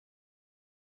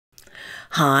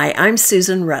Hi, I'm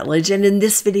Susan Rutledge, and in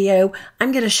this video,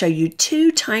 I'm going to show you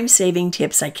 2 time-saving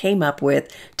tips I came up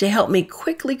with to help me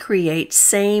quickly create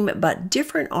same but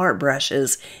different art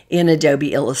brushes in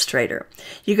Adobe Illustrator.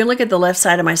 You can look at the left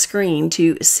side of my screen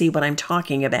to see what I'm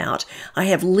talking about. I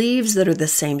have leaves that are the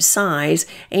same size,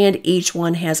 and each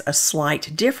one has a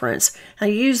slight difference. I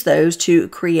use those to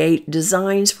create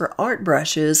designs for art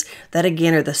brushes that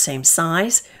again are the same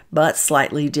size, but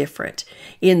slightly different.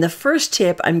 In the first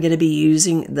tip, I'm going to be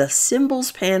using the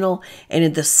Symbols panel, and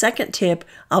in the second tip,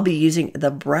 I'll be using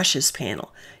the Brushes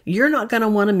panel. You're not going to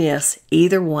want to miss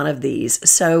either one of these,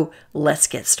 so let's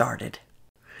get started.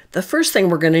 The first thing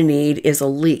we're going to need is a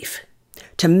leaf.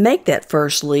 To make that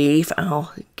first leaf,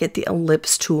 I'll get the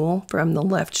ellipse tool from the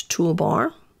left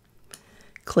toolbar.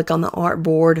 Click on the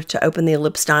artboard to open the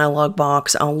ellipse dialog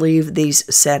box. I'll leave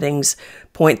these settings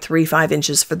 0.35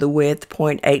 inches for the width,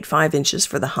 0.85 inches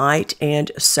for the height,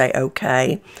 and say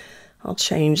OK. I'll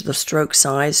change the stroke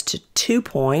size to 2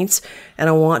 points, and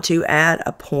I want to add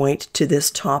a point to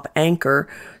this top anchor.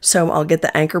 So I'll get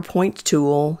the anchor point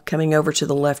tool, coming over to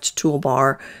the left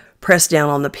toolbar, press down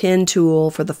on the pen tool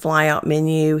for the flyout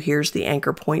menu. Here's the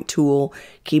anchor point tool,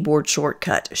 keyboard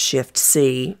shortcut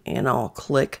Shift-C, and I'll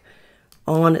click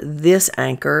on this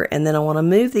anchor, and then I want to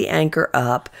move the anchor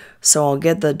up, so I'll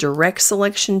get the direct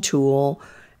selection tool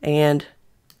and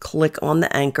click on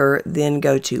the anchor, then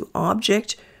go to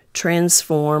Object,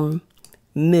 Transform,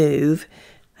 Move.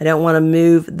 I don't want to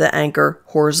move the anchor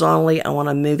horizontally, I want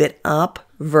to move it up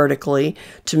vertically.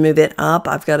 To move it up,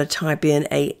 I've got to type in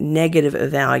a negative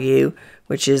value,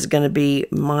 which is going to be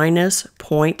minus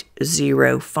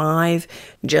 0.05.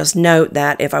 Just note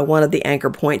that if I wanted the anchor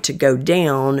point to go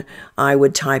down, I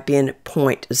would type in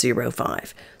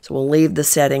 0.05. So we'll leave the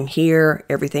setting here,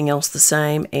 everything else the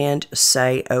same, and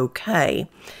say OK.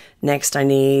 Next, I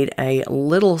need a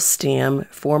little stem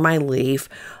for my leaf.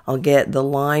 I'll get the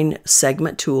line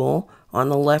segment tool on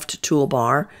the left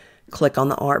toolbar, click on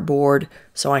the artboard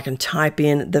so I can type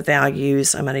in the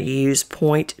values. I'm going to use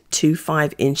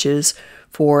 0.25 inches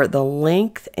for the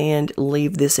length and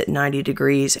leave this at 90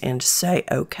 degrees and say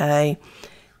OK.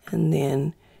 And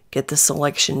then get the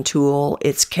selection tool.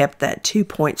 It's kept that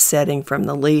 2-point setting from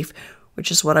the leaf,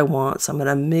 which is what I want. So I'm going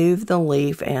to move the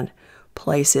leaf and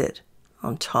place it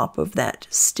on top of that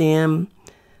stem.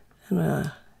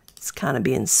 And it's kind of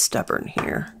being stubborn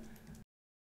here.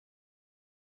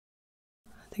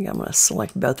 I think I'm going to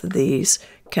select both of these.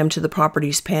 Come to the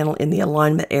Properties panel in the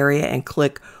Alignment area and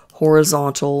click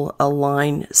Horizontal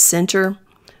Align Center.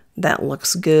 That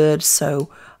looks good, so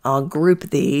I'll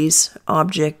group these,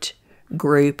 Object,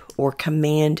 Group, or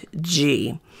Command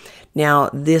G. Now,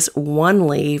 this one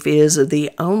leaf is the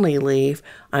only leaf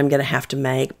I'm going to have to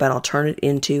make, but I'll turn it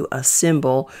into a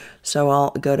symbol. So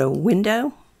I'll go to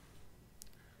Window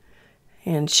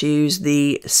and choose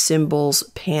the Symbols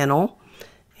panel.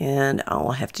 And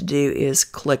all I have to do is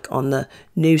click on the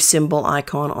new symbol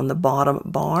icon on the bottom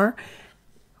bar.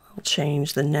 I'll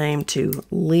change the name to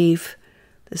Leaf.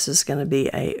 This is going to be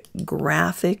a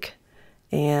graphic,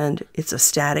 and it's a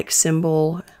static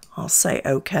symbol. I'll say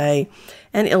OK.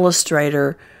 And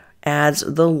Illustrator adds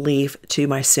the leaf to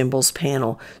my Symbols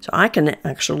panel. So I can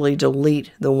actually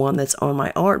delete the one that's on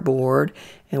my artboard,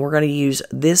 and we're going to use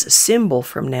this symbol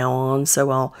from now on.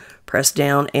 So I'll press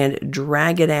down and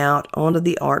drag it out onto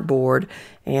the artboard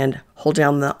and hold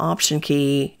down the Option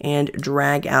key and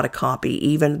drag out a copy.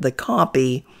 Even the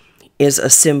copy is a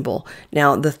symbol.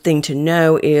 Now, the thing to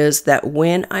know is that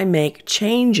when I make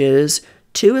changes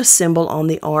to a symbol on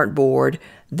the artboard,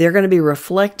 they're going to be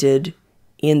reflected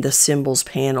in the Symbols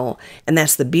panel. And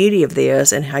that's the beauty of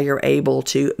this and how you're able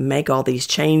to make all these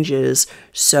changes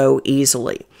so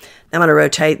easily. Now I'm going to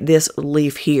rotate this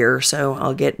leaf here, so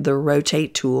I'll get the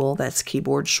Rotate tool, that's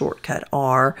keyboard shortcut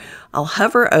R. I'll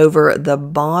hover over the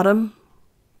bottom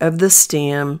of the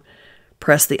stem,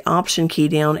 press the Option key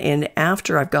down, and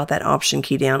after I've got that Option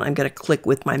key down, I'm going to click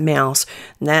with my mouse,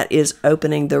 and that is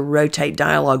opening the Rotate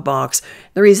dialog box.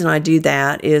 The reason I do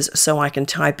that is so I can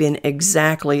type in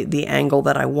exactly the angle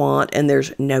that I want, and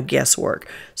there's no guesswork.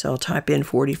 So I'll type in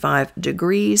 45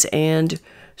 degrees and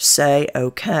say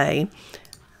OK.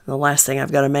 The last thing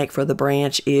I've got to make for the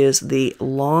branch is the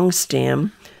long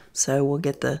stem. So we'll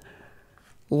get the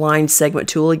line segment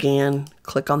tool again,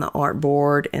 click on the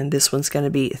artboard, and this one's going to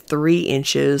be 3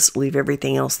 inches. Leave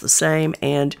everything else the same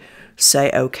and say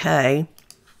OK. And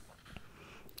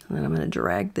then I'm going to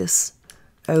drag this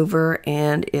over,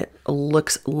 and it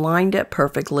looks lined up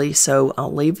perfectly, so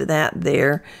I'll leave that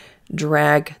there.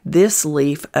 Drag this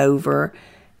leaf over,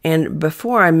 And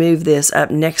before I move this up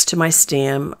next to my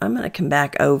stem, I'm going to come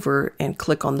back over and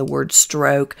click on the word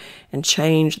stroke and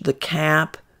change the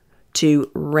cap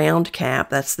to round cap.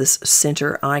 That's this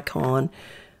center icon.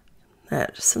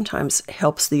 That sometimes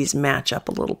helps these match up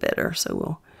a little better. So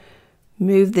we'll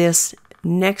move this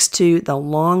next to the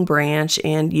long branch,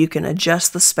 and you can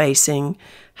adjust the spacing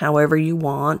however you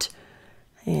want.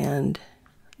 And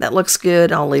that looks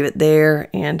good. I'll leave it there.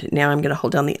 And now I'm going to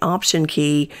hold down the Option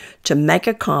key to make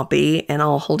a copy, and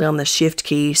I'll hold down the Shift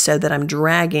key so that I'm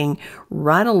dragging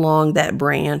right along that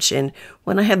branch. And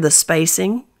when I have the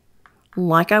spacing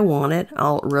like I want it,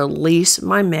 I'll release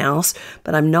my mouse,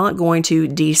 but I'm not going to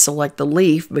deselect the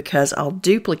leaf because I'll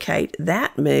duplicate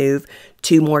that move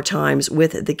 2 more times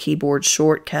with the keyboard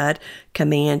shortcut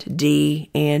Command D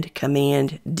and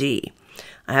Command D.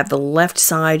 I have the left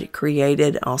side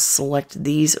created. I'll select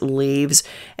these leaves,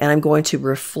 and I'm going to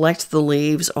reflect the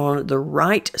leaves on the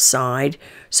right side.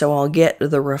 So I'll get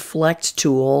the Reflect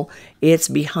tool. It's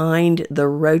behind the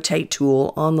Rotate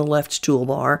tool on the left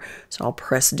toolbar. So I'll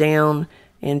press down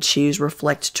and choose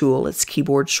Reflect tool. It's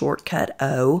keyboard shortcut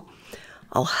O.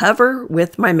 I'll hover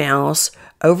with my mouse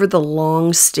over the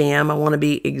long stem. I want to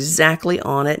be exactly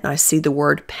on it, and I see the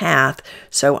word path,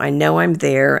 so I know I'm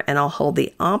there, and I'll hold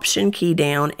the Option key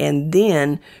down and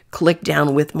then click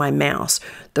down with my mouse.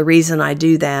 The reason I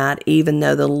do that, even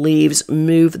though the leaves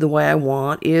move the way I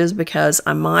want, is because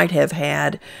I might have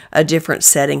had a different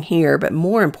setting here, but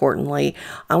more importantly,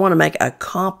 I want to make a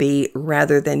copy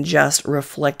rather than just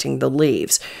reflecting the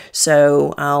leaves.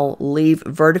 So I'll leave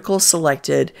vertical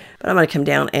selected, but I'm going to come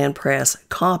down and press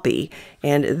copy,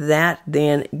 and that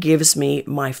then gives me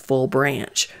my full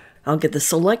branch. I'll get the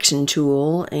Selection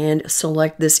tool and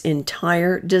select this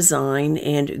entire design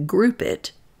and group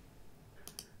it.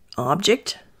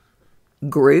 Object,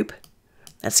 Group,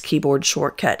 that's keyboard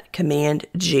shortcut Command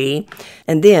G.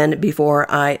 And then before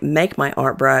I make my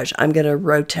art brush, I'm going to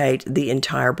rotate the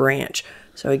entire branch.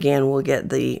 So again, we'll get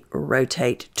the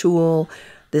Rotate tool.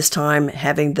 This time,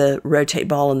 having the rotate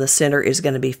ball in the center is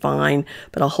going to be fine,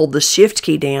 but I'll hold the Shift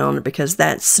key down because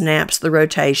that snaps the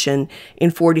rotation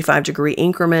in 45-degree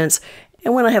increments.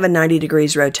 And when I have a 90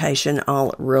 degrees rotation,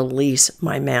 I'll release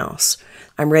my mouse.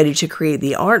 I'm ready to create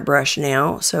the art brush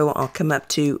now, so I'll come up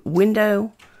to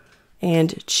Window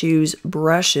and choose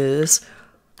Brushes.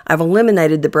 I've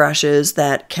eliminated the brushes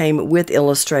that came with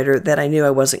Illustrator that I knew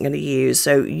I wasn't going to use,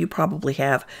 so you probably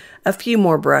have a few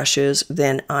more brushes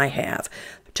than I have.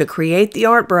 To create the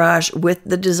art brush with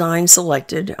the design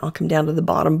selected, I'll come down to the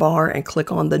bottom bar and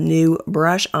click on the new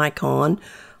brush icon.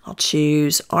 I'll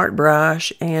choose Art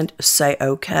Brush and say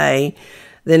OK.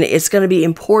 Then it's going to be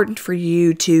important for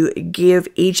you to give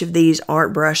each of these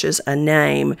art brushes a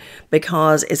name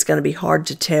because it's going to be hard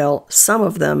to tell some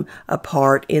of them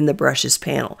apart in the Brushes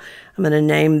panel. I'm going to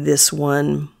name this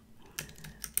one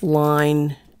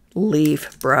Line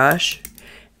Leaf Brush.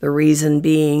 The reason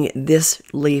being this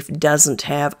leaf doesn't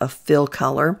have a fill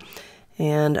color.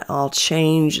 And I'll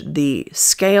change the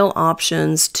scale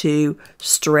options to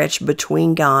stretch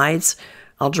between guides.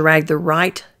 I'll drag the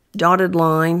right dotted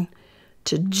line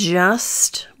to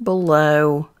just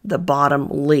below the bottom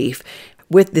leaf.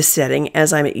 With this setting,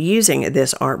 as I'm using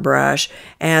this art brush,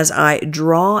 as I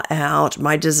draw out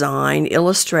my design,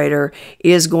 Illustrator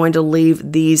is going to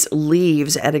leave these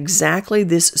leaves at exactly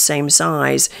this same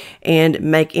size and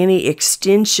make any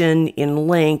extension in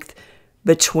length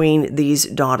between these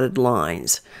dotted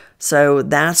lines. So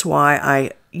that's why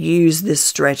I use this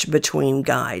stretch between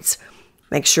guides.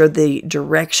 Make sure the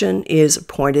direction is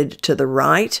pointed to the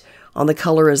right. On the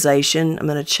colorization, I'm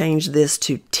going to change this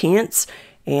to tints,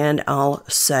 and I'll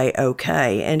say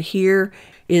OK. And here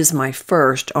is my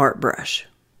first art brush.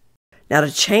 Now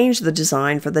to change the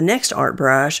design for the next art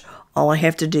brush, all I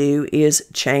have to do is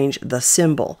change the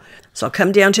symbol. So I'll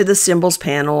come down to the Symbols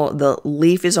panel. The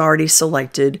leaf is already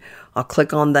selected. I'll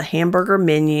click on the hamburger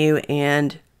menu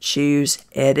and choose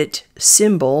Edit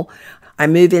Symbol. I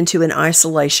move into an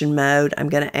isolation mode. I'm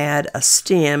going to add a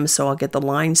stem, so I'll get the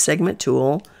Line Segment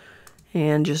tool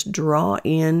and just draw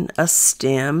in a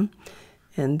stem,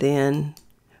 and then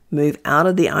move out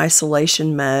of the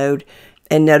isolation mode.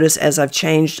 And notice as I've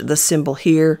changed the symbol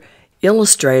here,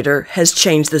 Illustrator has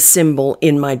changed the symbol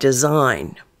in my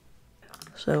design.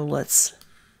 So let's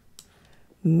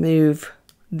move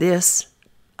this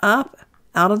up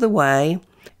out of the way,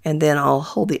 and then I'll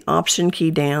hold the Option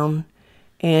key down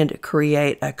and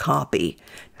create a copy.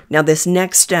 Now this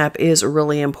next step is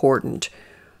really important.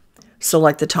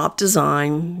 Select the top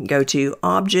design, go to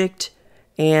Object,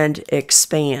 and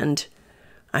Expand.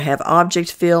 I have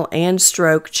Object Fill and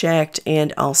Stroke checked,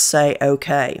 and I'll say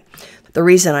OK. The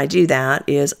reason I do that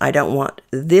is I don't want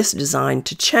this design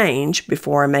to change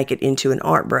before I make it into an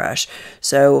art brush.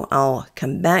 So I'll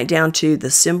come back down to the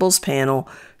Symbols panel,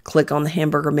 click on the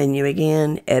hamburger menu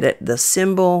again, edit the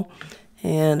symbol,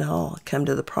 and I'll come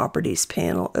to the Properties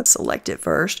panel, select it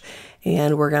first,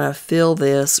 and we're going to fill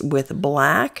this with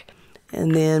black,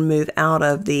 and then move out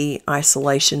of the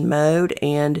isolation mode,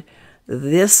 and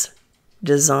this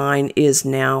design is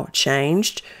now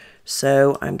changed.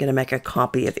 So I'm going to make a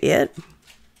copy of it,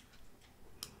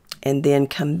 and then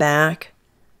come back,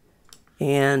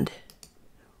 and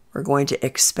we're going to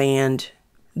expand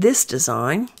this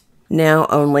design. Now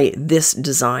only this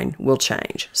design will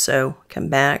change. So come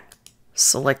back,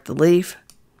 select the leaf,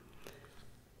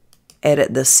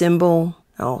 edit the symbol.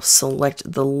 I'll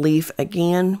select the leaf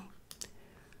again,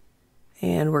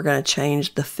 and we're going to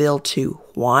change the fill to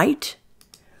white,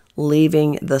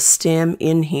 leaving the stem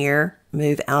in here.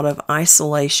 Move out of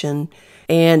isolation,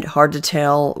 and hard to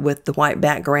tell with the white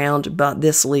background, but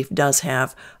this leaf does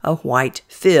have a white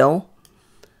fill.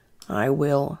 I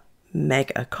will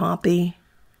make a copy,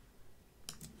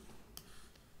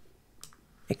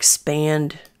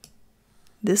 expand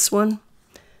this one,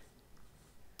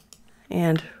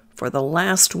 and for the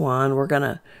last one we're going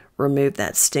to remove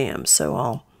that stem. So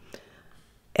I'll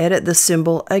edit the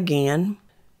symbol again,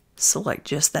 select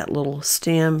just that little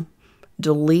stem,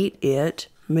 delete it,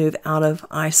 move out of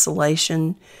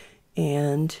isolation,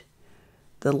 and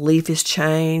the leaf is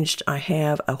changed. I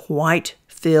have a white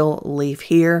fill leaf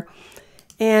here,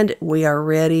 and we are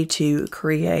ready to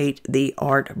create the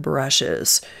art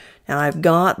brushes. Now I've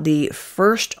got the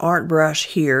first art brush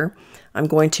here. I'm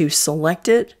going to select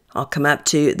it. I'll come up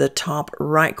to the top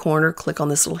right corner, click on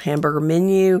this little hamburger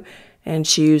menu, and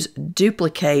choose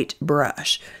Duplicate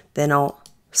Brush. Then I'll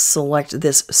select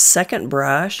this second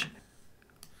brush,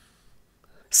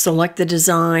 select the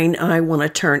design I want to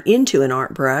turn into an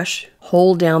art brush,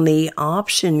 hold down the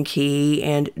Option key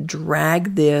and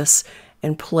drag this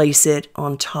and place it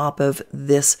on top of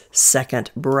this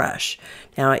second brush.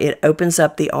 Now it opens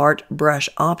up the Art Brush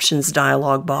Options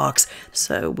dialog box,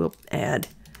 so we'll add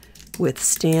with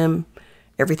stem.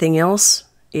 Everything else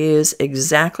is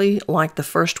exactly like the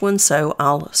first one, so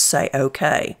I'll say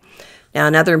OK. Now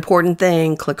another important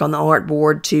thing, click on the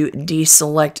artboard to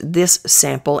deselect this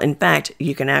sample. In fact,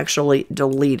 you can actually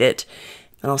delete it.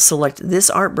 And I'll select this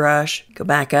art brush, go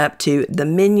back up to the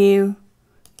menu,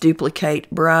 duplicate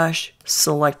brush,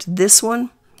 select this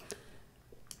one,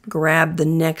 grab the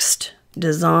next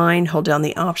design, hold down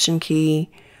the Option key,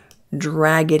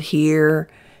 drag it here,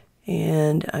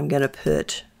 and I'm going to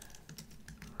put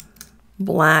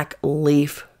black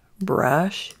leaf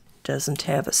brush. Doesn't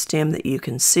have a stem that you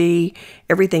can see.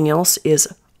 Everything else is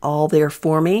all there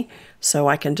for me, so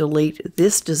I can delete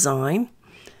this design.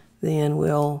 Then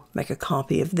we'll make a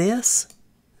copy of this,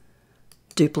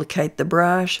 duplicate the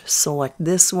brush, select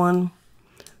this one,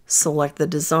 select the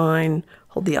design,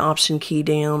 hold the Option key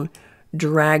down,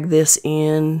 drag this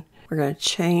in. We're going to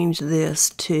change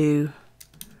this to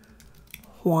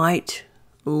white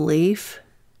leaf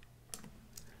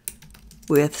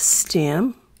with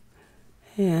stem,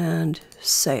 and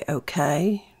say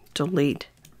OK, delete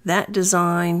that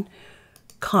design,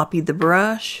 copy the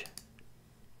brush,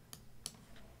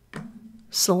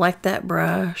 select that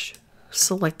brush,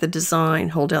 select the design,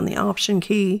 hold down the Option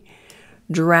key,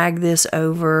 drag this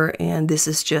over, and this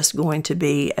is just going to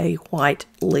be a white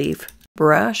leaf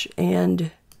brush,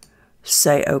 and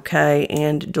say OK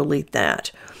and delete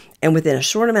that. And within a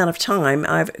short amount of time,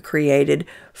 I've created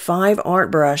 5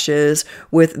 art brushes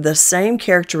with the same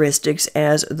characteristics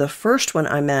as the first one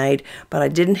I made, but I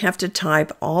didn't have to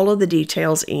type all of the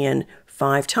details in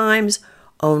 5 times,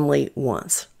 only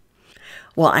once.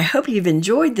 Well, I hope you've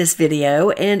enjoyed this video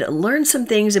and learned some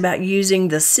things about using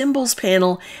the Symbols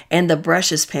panel and the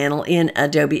Brushes panel in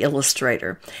Adobe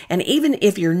Illustrator. And even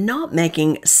if you're not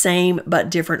making same but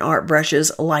different art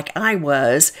brushes like I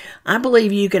was, I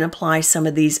believe you can apply some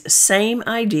of these same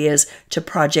ideas to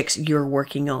projects you're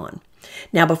working on.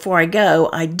 Now, before I go,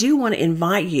 I do want to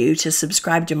invite you to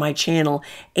subscribe to my channel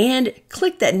and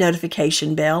click that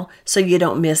notification bell so you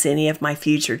don't miss any of my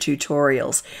future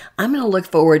tutorials. I'm going to look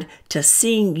forward to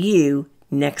seeing you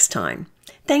next time.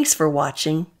 Thanks for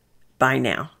watching. Bye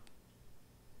now.